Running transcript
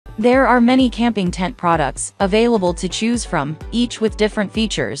There are many camping tent products available to choose from, each with different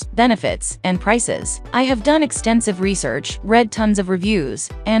features, benefits, and prices. I have done extensive research, read tons of reviews,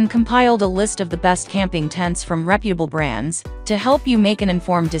 and compiled a list of the best camping tents from reputable brands to help you make an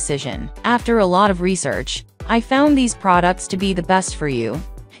informed decision. After a lot of research, I found these products to be the best for you.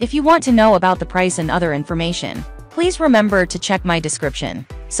 If you want to know about the price and other information, please remember to check my description.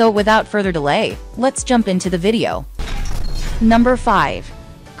 So without further delay, let's jump into the video. Number 5.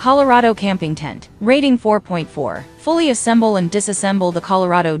 Colorado Camping Tent. Rating 4.4. Fully assemble and disassemble the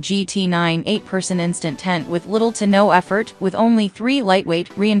Colorado GT9 8-person instant tent with little to no effort, with only 3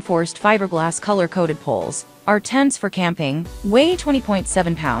 lightweight, reinforced fiberglass color-coded poles. Our tents for camping weigh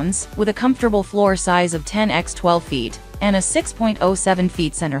 20.7 pounds, with a comfortable floor size of 10 x 12 feet, and a 6.07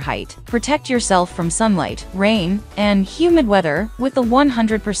 feet center height. Protect yourself from sunlight, rain, and humid weather with the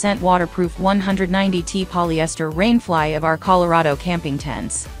 100% waterproof 190T polyester rainfly of our Colorado camping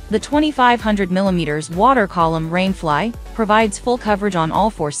tents. The 2500mm water column rainfly provides full coverage on all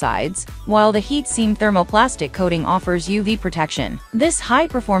 4 sides, while the heat-seam thermoplastic coating offers UV protection. This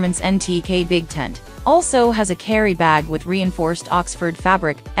high-performance NTK Big Tent also has a carry bag with reinforced Oxford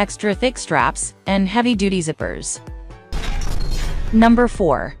fabric, extra thick straps, and heavy-duty zippers. Number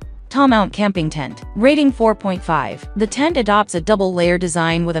 4. Tallmount Camping Tent. Rating 4.5. The tent adopts a double-layer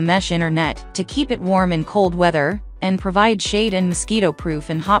design with a mesh inner net to keep it warm in cold weather and provide shade and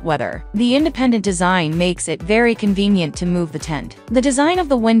mosquito-proof in hot weather. The independent design makes it very convenient to move the tent. The design of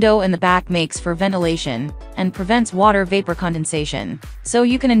the window in the back makes for ventilation and prevents water vapor condensation, so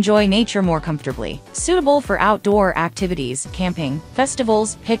you can enjoy nature more comfortably. Suitable for outdoor activities, camping,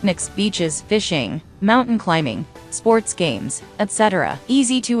 festivals, picnics, beaches, fishing, mountain climbing, sports games, etc.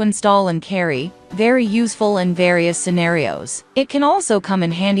 Easy to install and carry, very useful in various scenarios. It can also come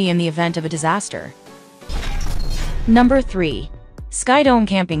in handy in the event of a disaster. Number 3. Skydome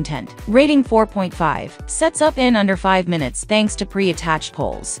Camping Tent. Rating 4.5. Sets up in under 5 minutes thanks to pre-attached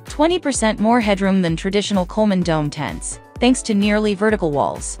poles. 20% more headroom than traditional Coleman dome tents, thanks to nearly vertical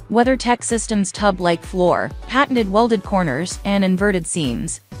walls. WeatherTech Systems tub-like floor, patented welded corners, and inverted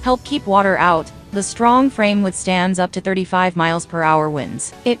seams help keep water out. The strong frame withstands up to 35 miles per hour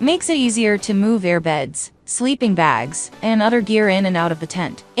winds. It makes it easier to move airbeds, sleeping bags, and other gear in and out of the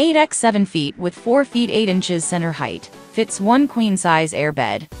tent. 8 x 7 feet with 4 feet 8 inches center height. Fits 1 queen-size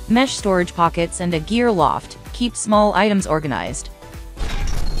airbed, mesh storage pockets, and a gear loft. Keeps small items organized.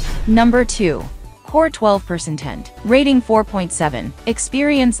 Number 2. Core 12-person tent. Rating 4.7.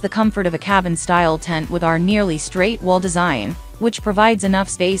 Experience the comfort of a cabin-style tent with our nearly straight wall design, which provides enough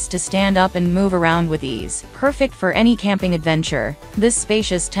space to stand up and move around with ease. Perfect for any camping adventure, this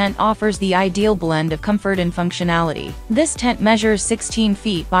spacious tent offers the ideal blend of comfort and functionality. This tent measures 16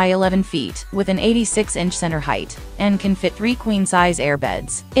 feet by 11 feet, with an 86-inch center height, and can fit 3 queen-size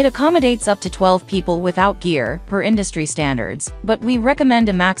airbeds. It accommodates up to 12 people without gear, per industry standards, but we recommend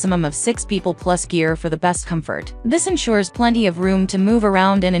a maximum of 6 people plus gear for the best comfort. This ensures plenty of room to move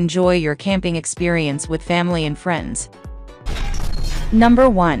around and enjoy your camping experience with family and friends. Number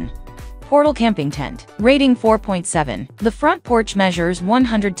 1. Portal Camping Tent. Rating 4.7. The front porch measures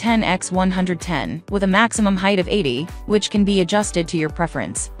 110 x 110, with a maximum height of 80, which can be adjusted to your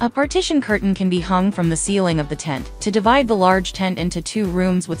preference. A partition curtain can be hung from the ceiling of the tent to divide the large tent into 2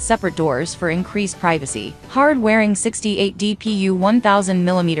 rooms with separate doors for increased privacy. Hard-wearing 68 DPU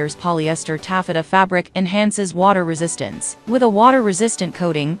 1000mm polyester taffeta fabric enhances water resistance. With a water-resistant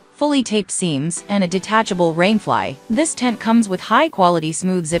coating, fully taped seams, and a detachable rainfly, this tent comes with high-quality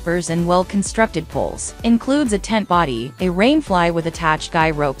smooth zippers and well-constructed poles. Includes a tent body, a rainfly with attached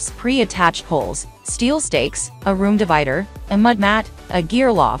guy ropes, pre-attached poles, steel stakes, a room divider, a mud mat, a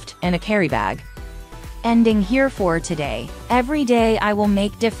gear loft, and a carry bag. Ending here for today. Every day I will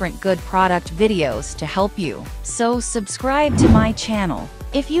make different good product videos to help you, so subscribe to my channel.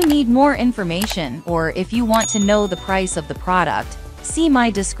 If you need more information or if you want to know the price of the product, see my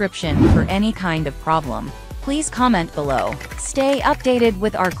description for any kind of problem. Please comment below. Stay updated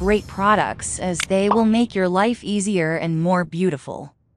with our great products as they will make your life easier and more beautiful.